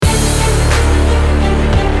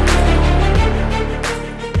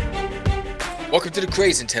Welcome to the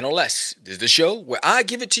Craze in 10 or Less. This is the show where I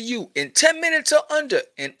give it to you in 10 minutes or under.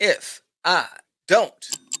 And if I don't,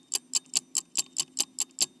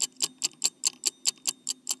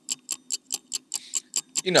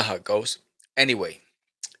 you know how it goes. Anyway,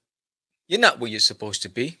 you're not where you're supposed to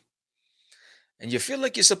be, and you feel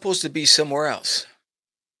like you're supposed to be somewhere else.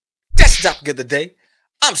 That's the topic of the day.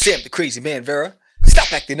 I'm Sam the Crazy Man Vera.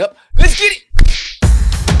 Stop acting up. Let's get it.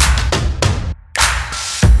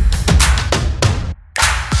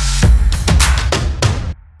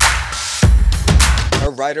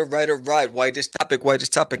 All right. Why this topic? Why this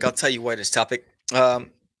topic? I'll tell you why this topic.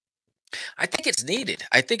 Um, I think it's needed.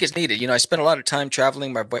 I think it's needed. I spent a lot of time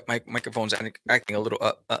traveling. My microphone's acting a little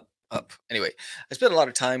up. Anyway, I spent a lot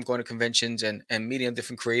of time going to conventions and meeting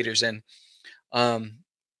different creators um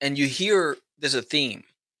and you hear there's a theme.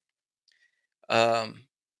 Um,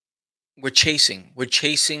 we're chasing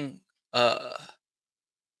uh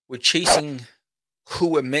we're chasing who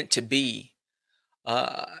we're meant to be,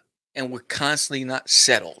 uh, and we're constantly not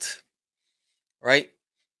settled. Right?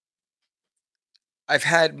 I've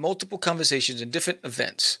had multiple conversations in different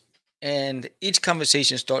events, and each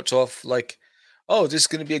conversation starts off like, "Oh, this is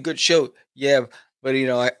going to be a good show." Yeah, but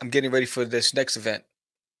I'm getting ready for this next event.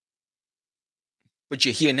 But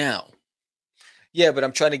you're here now. Yeah, but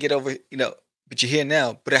I'm trying to get over. But you're here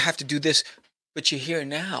now. But I have to do this. But you're here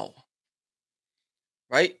now,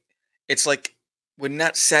 right? It's like we're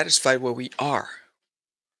not satisfied where we are,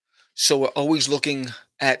 so we're always looking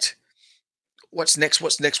at what's next,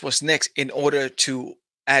 what's next, in order to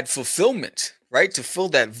add fulfillment, right? To fill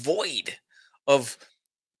that void of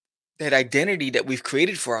that identity that we've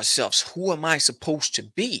created for ourselves. Who am I supposed to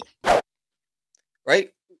be?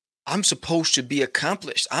 Right? I'm supposed to be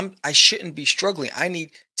accomplished. I shouldn't be struggling. I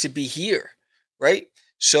need to be here. Right?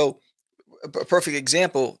 So a perfect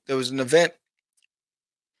example, there was an event,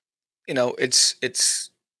 it's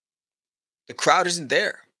the crowd isn't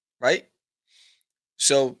there, right?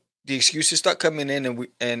 So the excuses start coming in,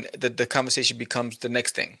 and the conversation becomes the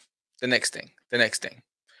next thing, the next thing, the next thing,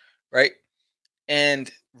 right?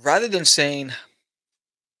 And rather than saying,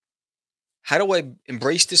 how do I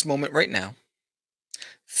embrace this moment right now?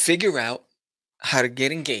 Figure out how to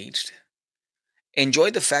get engaged,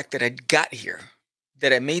 enjoy the fact that I got here,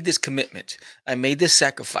 that I made this commitment, I made this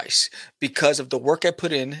sacrifice because of the work I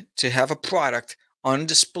put in to have a product on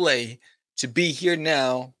display, to be here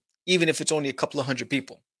now, even if it's only a couple of hundred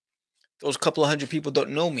people. Those couple of hundred people don't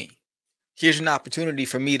know me. Here's an opportunity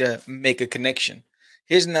for me to make a connection.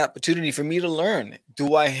 Here's an opportunity for me to learn.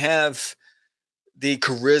 Do I have the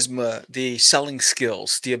charisma, the selling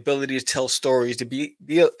skills, the ability to tell stories,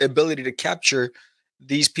 the ability to capture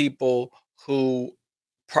these people who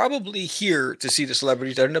probably here to see the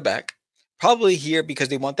celebrities that are in the back, probably here because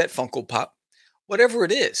they want that Funko Pop, whatever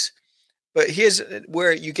it is. But here's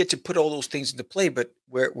where you get to put all those things into play, but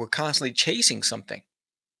we're constantly chasing something,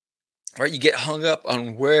 right? You get hung up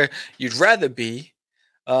on where you'd rather be,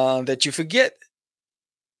 that you forget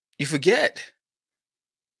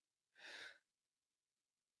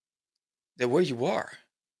that where you are,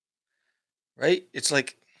 right? It's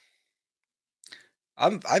like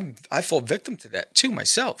I fall victim to that too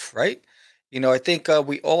myself, right? I think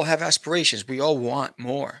we all have aspirations. We all want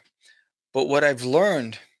more. But what I've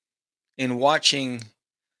learned in watching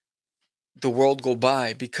the world go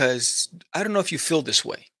by, because I don't know if you feel this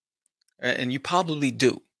way, and you probably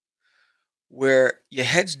do, where your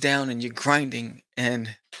head's down and you're grinding,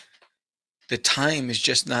 and the time is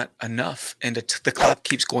just not enough, and the clock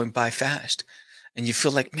keeps going by fast, and you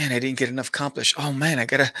feel like, man, I didn't get enough accomplished. Oh man, I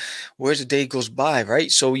gotta. Where's the day goes by,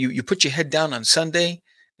 right? So you put your head down on Sunday.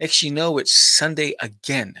 Next, you know, it's Sunday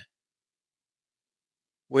again.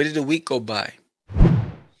 Where did the week go by?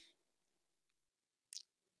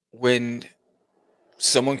 When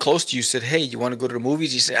someone close to you said, "Hey, you want to go to the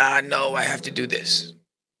movies?" You say, "Ah, no, I have to do this."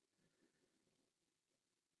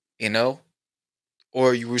 You know,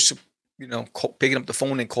 or you were, picking up the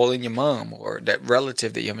phone and calling your mom or that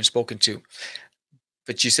relative that you haven't spoken to,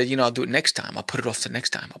 but you said, "I'll do it next time. I'll put it off to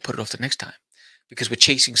next time. I'll put it off to next time," because we're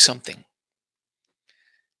chasing something.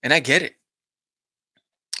 And I get it.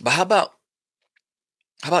 But how about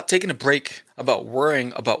taking a break about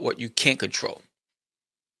worrying about what you can't control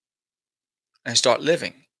and start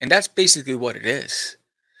living? And that's basically what it is.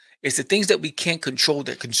 It's the things that we can't control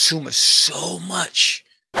that consume us so much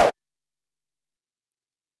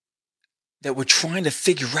that we're trying to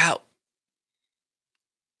figure out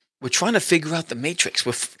We're trying to figure out the matrix.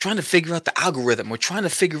 Trying to figure out the algorithm. We're trying to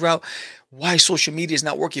figure out why social media is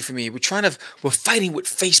not working for me. We're fighting with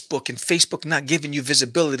Facebook and Facebook not giving you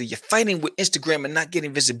visibility. You're fighting with Instagram and not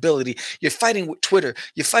getting visibility. You're fighting with Twitter.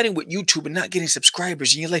 You're fighting with YouTube and not getting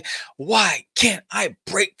subscribers. And you're like, why can't I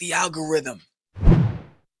break the algorithm?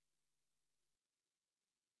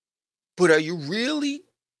 But are you really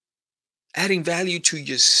adding value to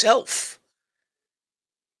yourself?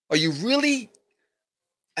 Are you really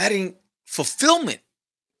adding fulfillment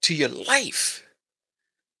to your life?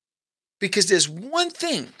 Because there's one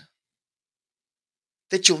thing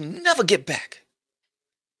that you'll never get back,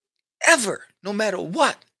 ever, no matter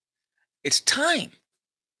what. It's time.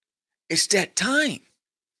 It's that time.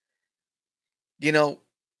 You know,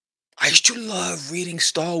 I used to love reading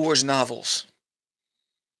Star Wars novels,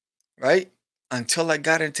 right? Until I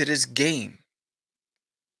got into this game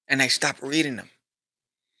and I stopped reading them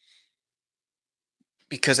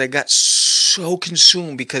because I got so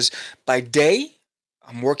consumed. Because by day,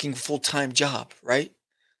 I'm working full-time job, right?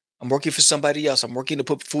 I'm working for somebody else. I'm working to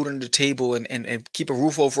put food on the table and keep a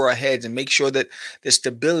roof over our heads and make sure that there's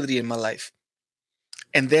stability in my life.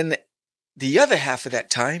 And then the other half of that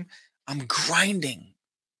time, I'm grinding.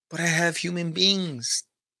 But I have human beings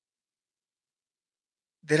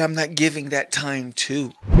that I'm not giving that time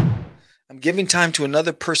to. I'm giving time to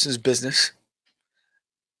another person's business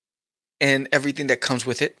and everything that comes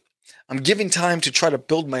with it. I'm giving time to try to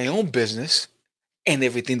build my own business and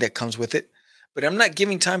everything that comes with it. But I'm not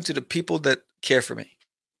giving time to the people that care for me.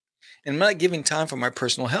 And I'm not giving time for my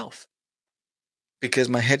personal health because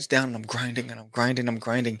my head's down and I'm grinding and I'm grinding, I'm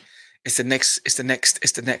grinding. It's the next, it's the next,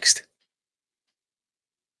 it's the next.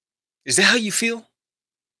 Is that how you feel?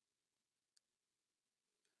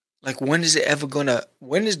 Like when is it ever gonna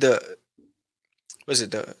when is the was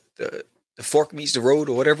it the fork meets the road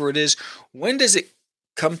or whatever it is? When does it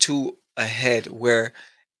come to a head where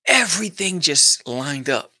everything just lined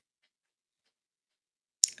up?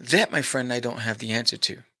 That, my friend, I don't have the answer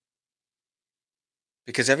to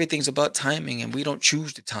because everything's about timing and we don't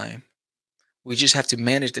choose the time. We just have to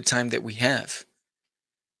manage the time that we have.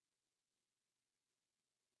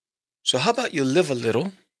 So, how about you live a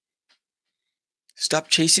little, stop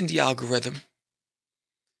chasing the algorithm,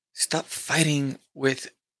 stop fighting with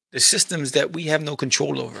the systems that we have no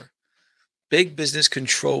control over. Big business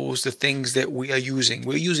controls the things that we are using.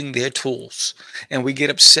 We're using their tools and we get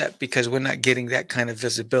upset because we're not getting that kind of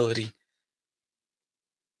visibility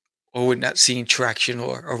or we're not seeing traction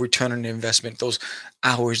or return on investment. Those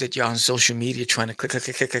hours that you're on social media trying to click, click,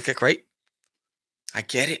 click, click, click, click, right? I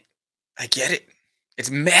get it. I get it. It's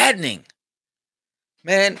maddening.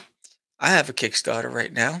 Man, I have a Kickstarter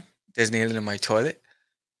right now designated in my toilet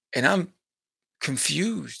and I'm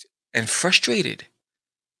confused and frustrated.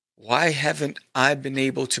 Why haven't I been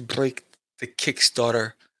able to break the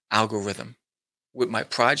Kickstarter algorithm with my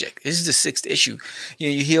project? This is the sixth issue.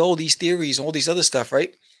 You hear all these theories, all these other stuff,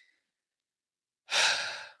 right?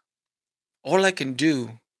 All I can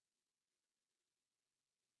do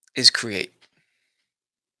is create.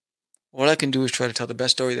 All I can do is try to tell the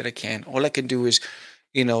best story that I can. All I can do is,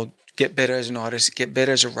 get better as an artist, get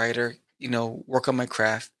better as a writer, work on my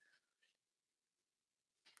craft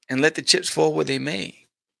and let the chips fall where they may.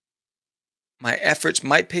 My efforts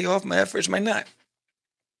might pay off, my efforts might not.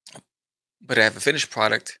 But I have a finished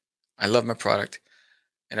product. I love my product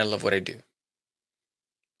and I love what I do.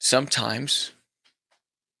 Sometimes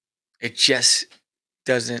it just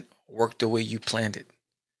doesn't work the way you planned it.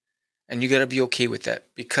 And you got to be okay with that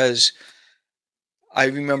because I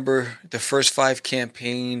remember the first five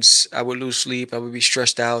campaigns, I would lose sleep, I would be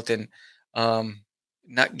stressed out and um,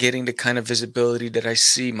 not getting the kind of visibility that I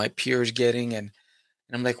see my peers getting. And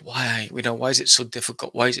I'm like, why? Why is it so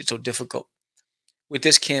difficult? Why is it so difficult? With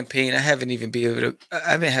this campaign, I haven't even been able to,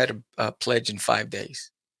 I haven't had a pledge in 5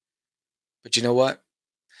 days. But you know what?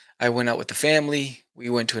 I went out with the family. We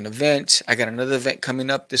went to an event. I got another event coming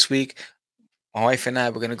up this week. My wife and I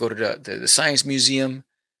were going to go to the science museum.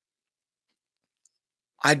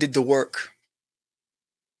 I did the work.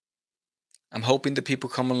 I'm hoping the people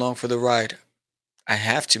come along for the ride. I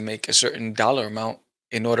have to make a certain dollar amount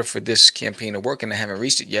in order for this campaign to work, and I haven't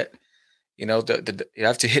reached it yet. You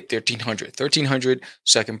have to hit 1300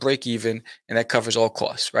 so I can break even, and that covers all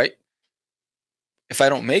costs, right? If I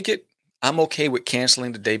don't make it, I'm okay with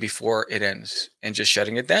canceling the day before it ends and just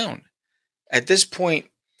shutting it down. At this point,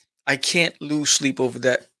 I can't lose sleep over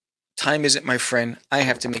that. Time isn't my friend. I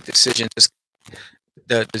have to make decisions.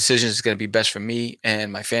 The decision is going to be best for me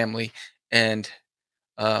and my family, and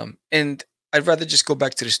I'd rather just go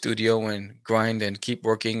back to the studio and grind and keep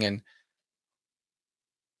working and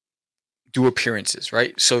do appearances,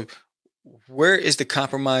 right? So where is the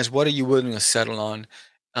compromise? What are you willing to settle on?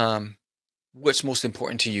 Um, what's most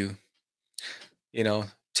important to you? You know,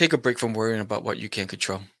 take a break from worrying about what you can't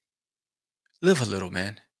control. Live a little,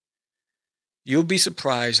 man. You'll be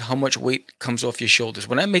surprised how much weight comes off your shoulders.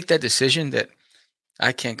 When I make that decision that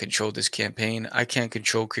I can't control this campaign, I can't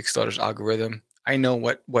control Kickstarter's algorithm. I know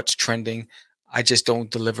what's trending. I just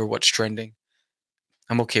don't deliver what's trending.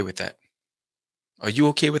 I'm okay with that. Are you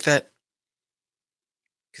okay with that?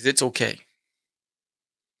 Because it's okay.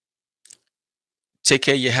 Take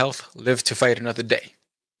care of your health. Live to fight another day.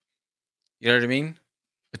 You know what I mean?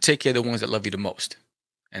 But take care of the ones that love you the most.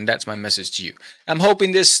 And that's my message to you. I'm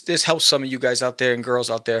hoping this helps some of you guys out there and girls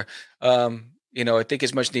out there. I think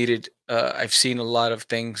it's much needed. I've seen a lot of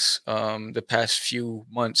things the past few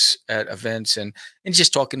months at events and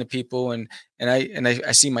just talking to people and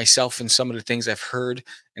I see myself in some of the things I've heard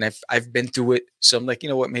and I've been through it. So I'm like, you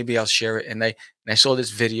know what, maybe I'll share it. And I saw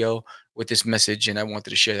this video with this message and I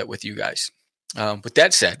wanted to share that with you guys. With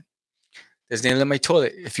that said, there's nail in my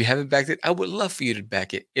toilet. If you haven't backed it, I would love for you to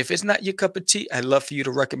back it. If it's not your cup of tea, I'd love for you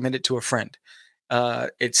to recommend it to a friend.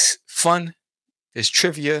 It's fun. There's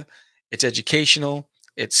trivia. It's educational.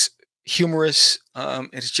 It's humorous.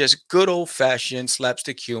 It's just good old fashioned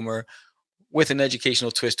slapstick humor with an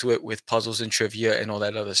educational twist to it, with puzzles and trivia and all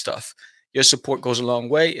that other stuff. Your support goes a long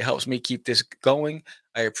way. It helps me keep this going.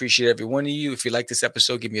 I appreciate every one of you. If you like this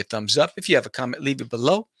episode, give me a thumbs up. If you have a comment, leave it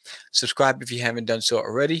below. Subscribe if you haven't done so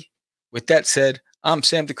already. With that said, I'm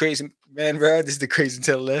Sam the Crazy Man Rad. This is the Crazy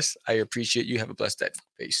Tell List. I appreciate you. Have a blessed day.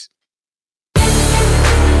 Peace.